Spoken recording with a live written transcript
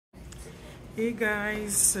Hey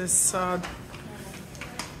guys, it's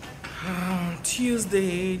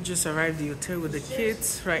Tuesday. Just arrived at the hotel with the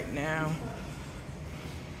kids right now.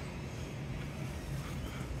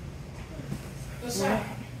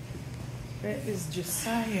 Where is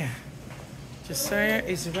Josiah? Josiah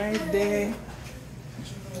is right there.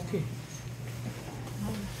 Okay.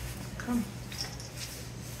 Come.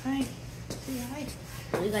 Hi. Say hi.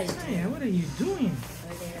 What are you guys doing? Josiah, what are you doing?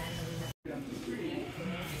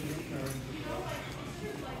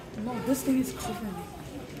 No, this thing is covering me.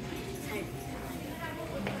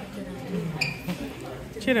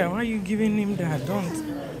 Chida, why are you giving him that? Don't.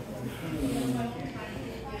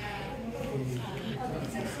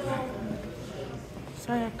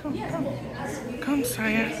 Saya, come. Come,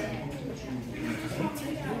 Saya.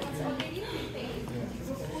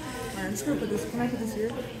 I'm just gonna put this. Can I put this here?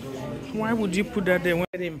 Why would you put that there?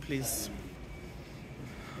 Let him, please.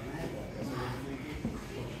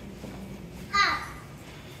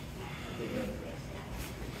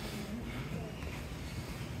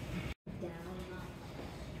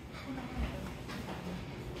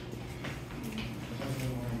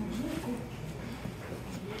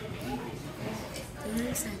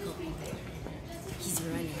 He's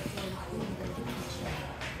running.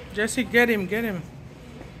 Jesse, get him.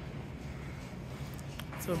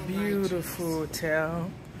 It's a beautiful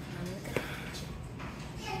hotel.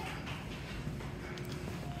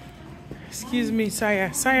 Excuse me,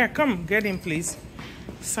 Saya. Saya, come, get him, please.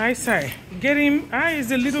 Sai. Get him. Is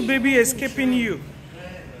the little baby escaping you?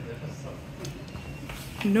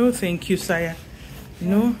 No, thank you, Saya.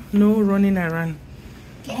 No running around.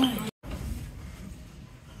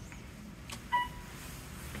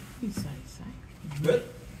 Good?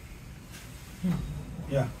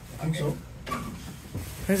 Yeah, I think so.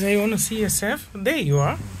 You want to see yourself? There you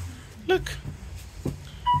are. Look. So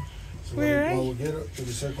Where are while you? we get up to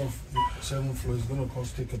the seventh floor, it's going to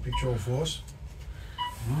cost take a picture of us.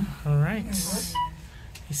 All right.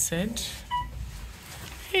 He said,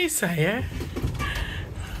 hey, Saya.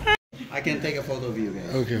 I can take a photo of you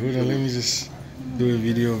guys. Okay, hold on. Let me just do a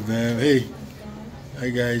video of them. Hey, hi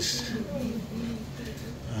guys.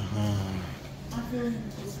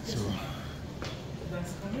 So.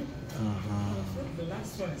 The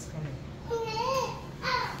last one is coming.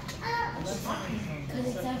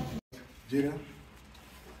 Jada,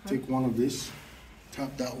 take one of this.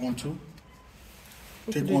 Tap that one too.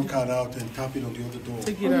 Take Okay. one card out and tap it on the other door.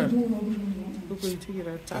 Take it out. Look where you take it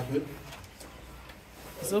out. Tap. Tap it.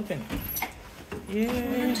 It's open.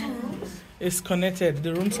 Yeah. It's connected.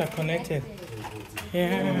 The rooms are connected.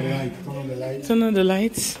 Turn on the Yeah. light. Turn on the light. Turn on the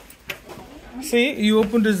lights. See, you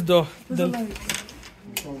open this door. The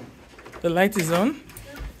light is on.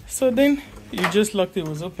 So then you just locked it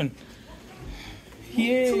was open.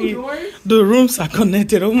 Yay. The rooms are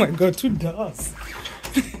connected. Oh my god, 2 doors.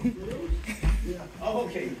 Oh,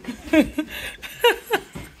 okay.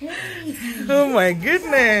 Oh my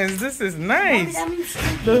goodness, this is nice. That means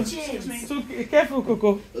Careful,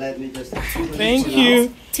 Coco. Let me just. Thank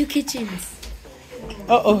you. 2 kitchens.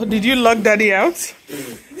 Uh-oh, did you lock Daddy out?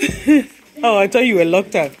 Oh, I thought you were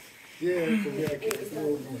locked out. Yeah,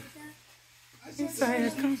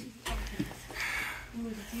 Come.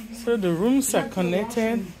 So the rooms are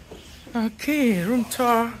connected. Okay, room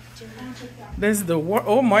tour. There's the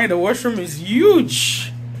oh my, the washroom is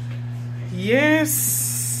huge.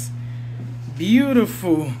 Yes,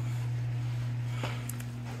 beautiful.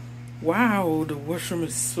 Wow, the washroom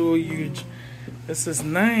is so huge. This is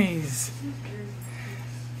nice.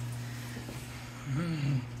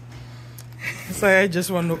 So I just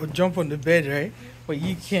want to jump on the bed, right? But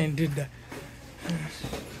you can't do that.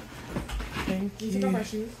 Thank you.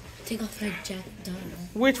 Take off her jacket.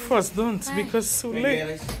 Wait first, don't, because it's so late.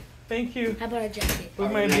 Guys. Thank you. How about a jacket? We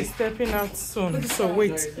might be stepping out soon, so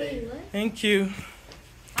wait. Thank you.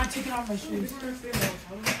 I'm taking off my shoes.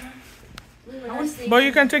 But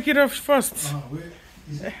you can take it off first.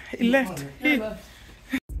 He left.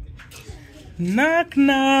 Knock,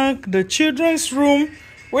 knock. The children's room.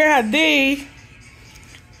 Where are they?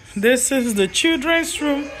 This is the children's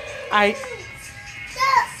room. I see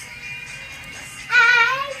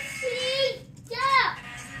duck.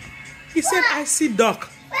 He said, I see duck.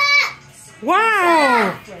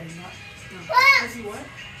 Wow.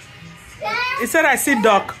 He said, I see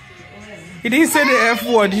duck. He didn't say the F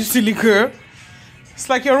word, you silly girl. It's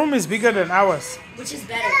like your room is bigger than ours. Which is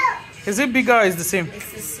better? Is it bigger or is it the same?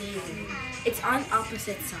 It's the same. It's on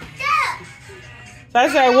opposite sides. So I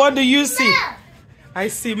said, what do you see? I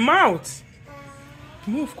see mouth.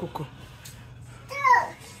 Move, Coco.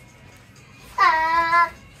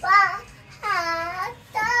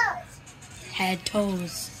 Head,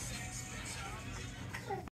 toes.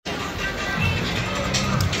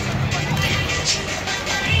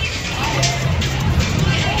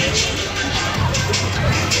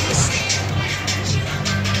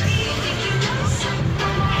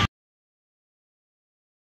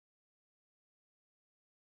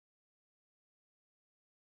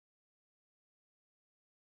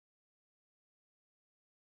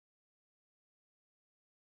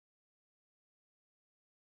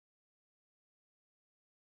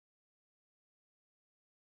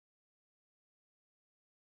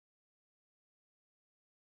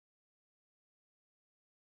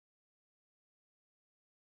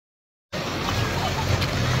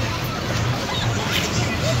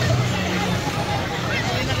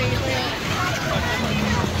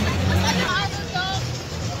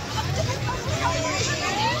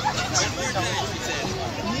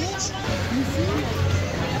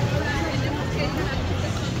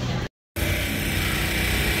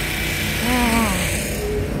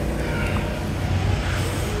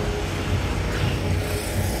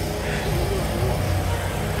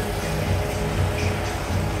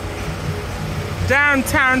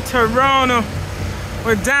 downtown Toronto.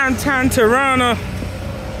 We're downtown Toronto.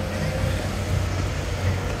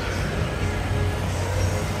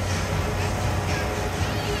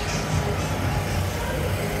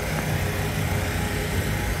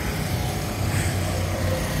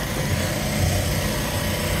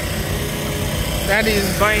 Daddy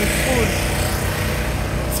is buying food.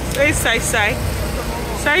 Hey, Sai.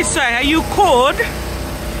 Sai, are you cold?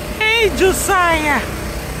 Hey, Josiah.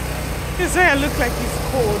 Josiah looks like he's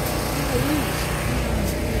cold.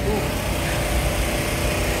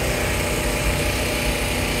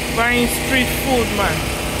 Buying street food, man.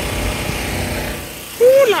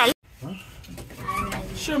 Ooh la la.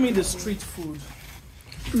 Show me the street food.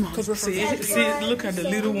 See, look at the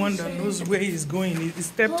little one that knows where he's going. He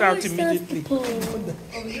stepped out immediately.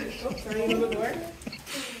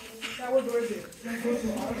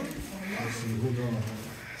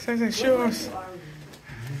 So, show us.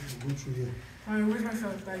 Where's my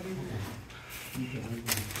son? Thank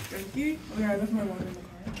you. Okay, I left my wallet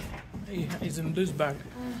in the car. He's in this bag.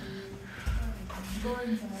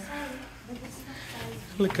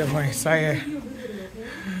 Look at my sire.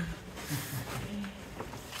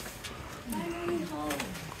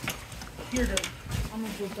 Here, though. I'm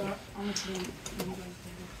gonna put that. I'm gonna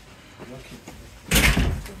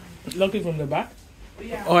Lucky from the back?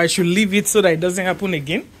 Yeah. Or I should leave it so that it doesn't happen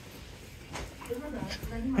again?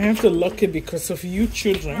 I have to lock it because of you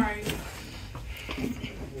children. Alright.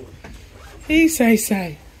 Hey,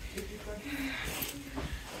 Sai.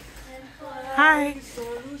 Hi.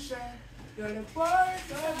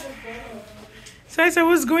 Sai,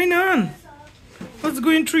 what's going on? What's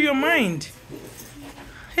going through your mind?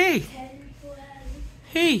 Hey.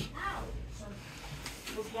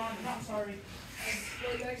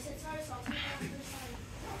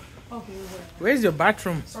 Where's your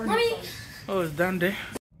bathroom? Mommy. Oh, it's down there.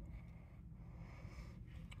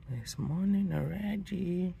 It's morning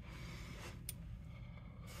already.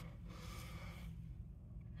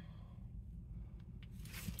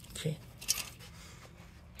 Okay.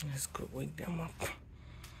 Let's go wake them up.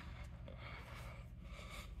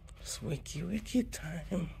 It's wakey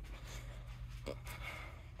time.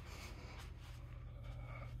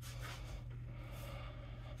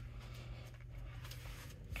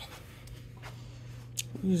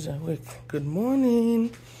 Who's awake? Good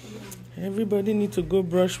morning. Everybody need to go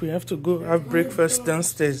brush. We have to go have breakfast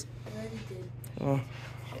downstairs. I already did. Oh. And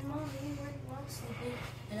Mom, you weren't sleeping,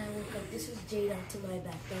 and I woke up. This was Jada to my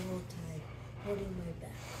back the whole time, holding my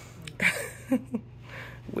back.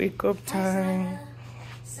 Wake up time.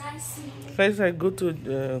 First I go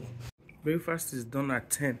to breakfast is done at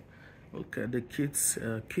 10. Look at the kids'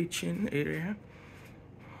 kitchen area.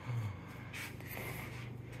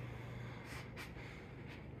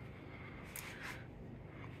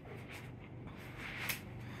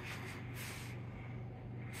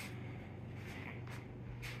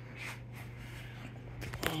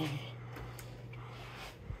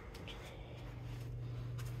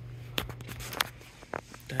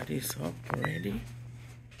 That is up already.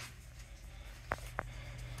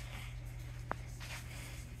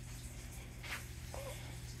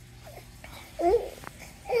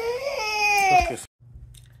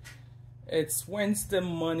 It's Wednesday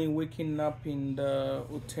morning, waking up in the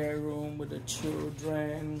hotel room with the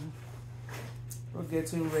children. We're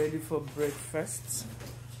getting ready for breakfast.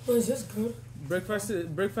 Oh, is this good?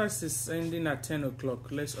 Breakfast is ending at 10 o'clock.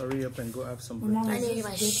 Let's hurry up and go have some Mom, breakfast. I need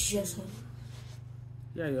my shoes.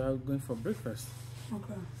 Yeah, you are going for breakfast.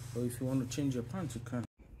 Okay. Or if you want to change your pants, you can.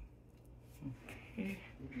 Okay.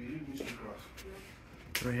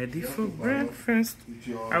 Ready for breakfast.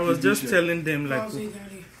 I was just telling them like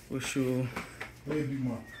we should.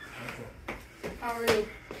 How are you?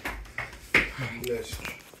 Yes.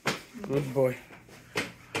 Good boy.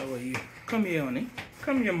 How are you? Come here, honey.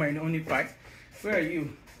 Come here, my honey pie. Where are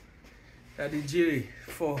you? Daddy Jerry,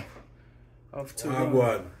 4 of 2.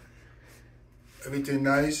 Everything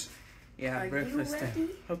nice? Yeah, breakfast time.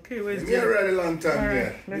 Okay, where's You've been Jerry? ready a long time, Alright,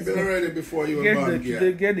 yeah. let's You've been go. ready before you were born, yeah.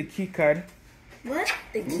 Get the key card. What?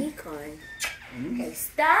 The key card. Okay,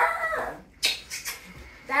 stop.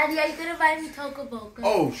 Daddy, are you gonna buy me Toca Boca?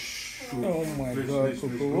 Oh, shoot. Oh my Please, God, please,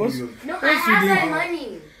 Coco. please, What's- go. No, I Where's have the that deal?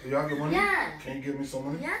 money. You have the money? Yeah. Can you give me some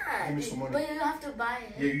money? Yeah. Give me some money. But you have to buy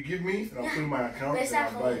Yeah, it. you give me, and I'll put it in my account, Where's and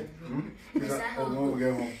that I'll buy home? it. Where's that Oh, home? when we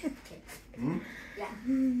get home. Yeah. Yeah.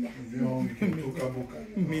 When you get home, you can Toca Boca.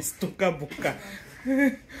 Miss Toca Boca.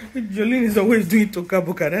 Jolene is always doing Toca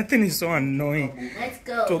Boca. That thing is so annoying. Let's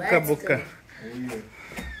go. Toca Let's Boca. go. Oh, yeah.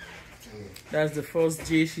 That's the first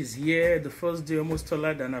day she's here. The first day almost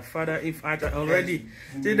taller than her father. If already,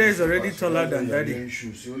 Jada is already taller than daddy.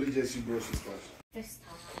 Shoes. You only just see grocery first.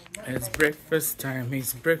 It's breakfast time.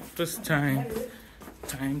 It's breakfast time.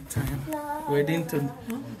 Time. Waiting to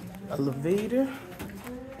elevator.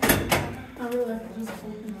 I really just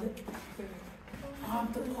opened it. I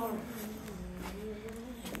have the car.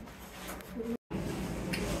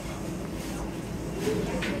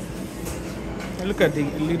 Look at the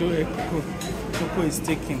little Coco is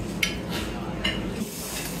taking.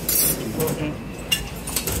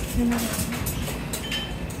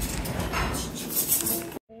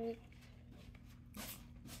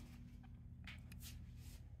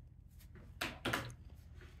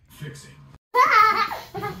 Fixing.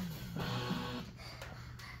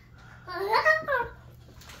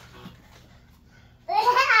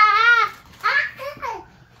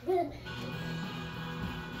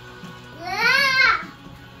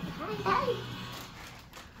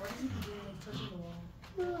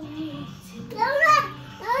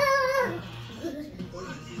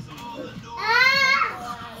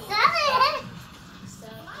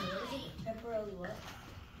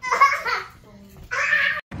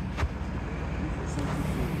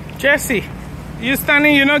 Jesse, you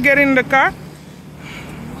standing, you're not getting in the car?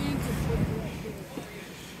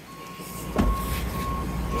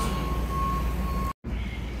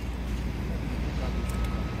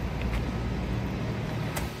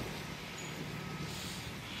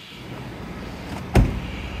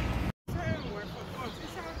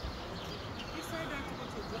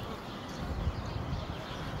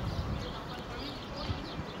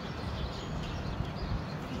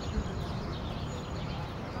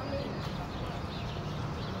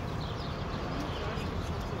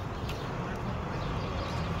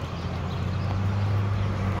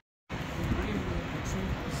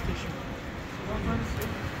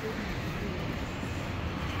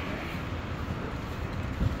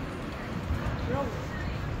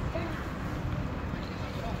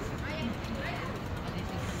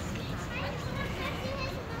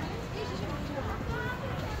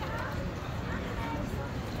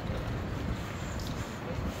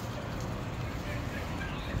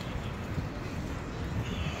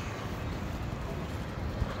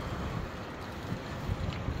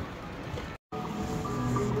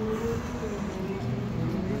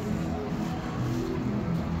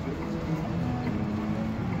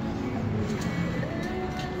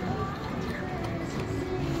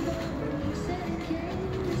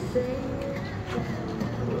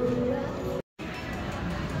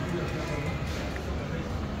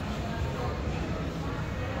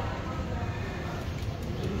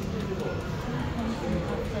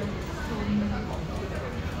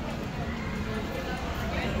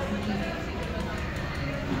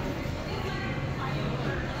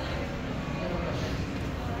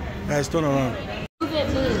 Guys, turn around. Move it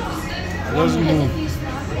moves. It doesn't move. If you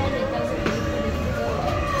stop it, it doesn't move.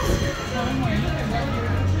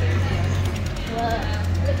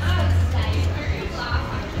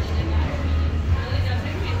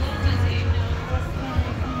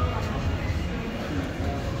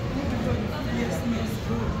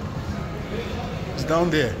 It's down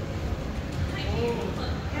there.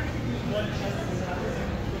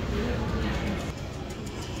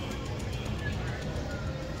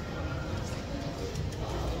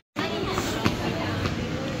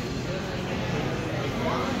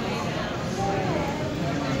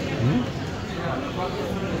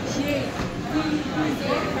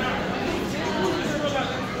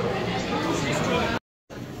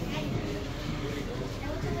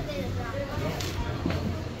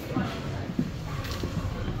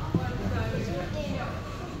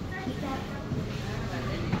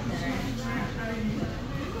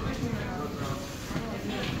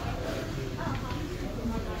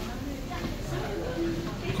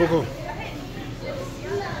 Coco.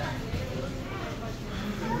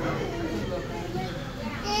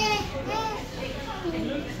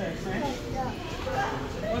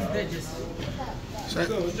 What's that just?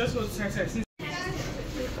 Go, just go to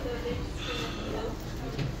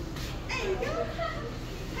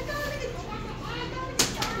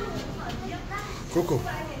Coco.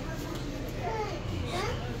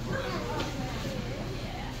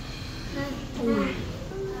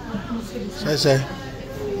 Say.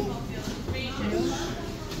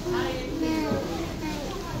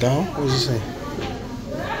 Down? What was he saying?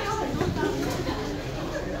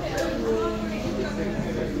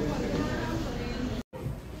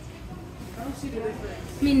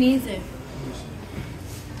 Me neither.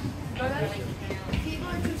 People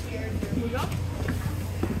are too scared. Here we go.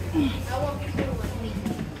 I want people to like me.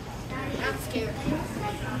 I'm scared.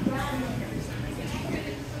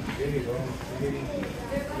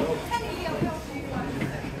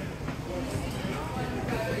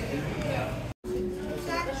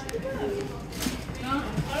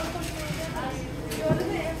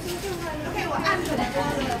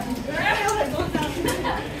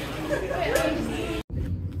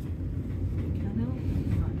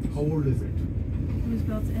 How old is it? It was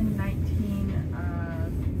built in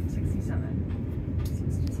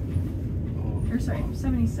 1967. Or sorry,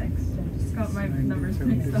 76. Got my numbers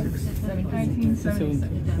mixed up. 1976.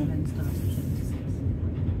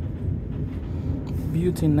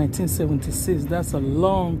 Built in 1976. That's a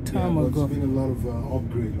long time But ago. it's been a lot of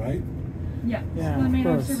upgrade, right? Yeah. Yeah, So the main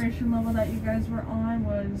of course. observation level that you guys were on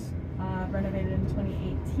was renovated in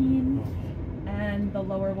 2018. And the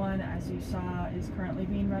lower one, as you saw, is currently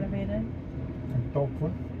being renovated. Top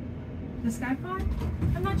one? The Sky Pod?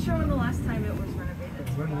 I'm not sure when the last time it was renovated.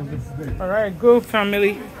 When was this day? All right, go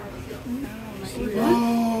family.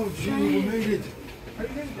 Oh, gee, we made it.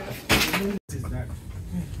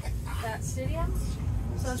 That stadium?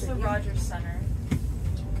 So that's the Rogers Center.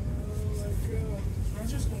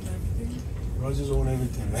 Rogers own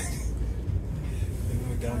everything, right? They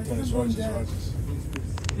go downtown, it's Rogers.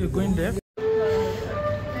 You're going there?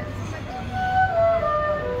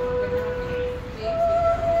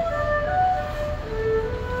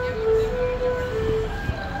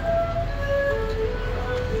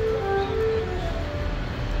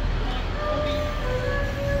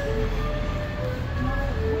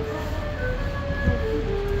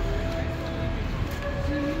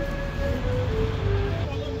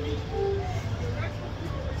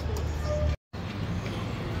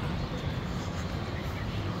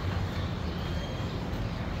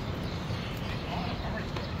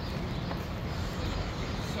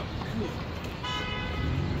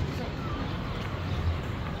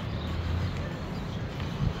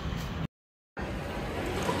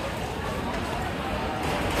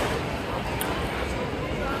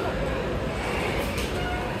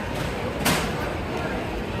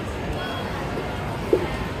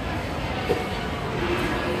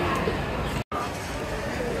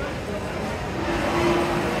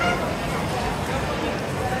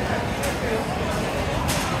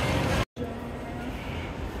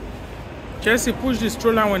 Jesse, push the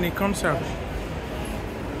stroller when it comes out.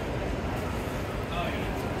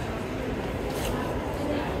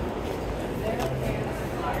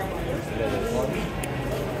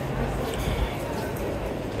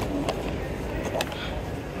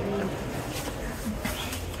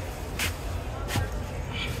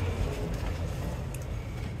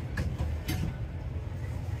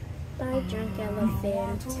 Bye, drunk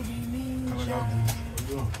elephant.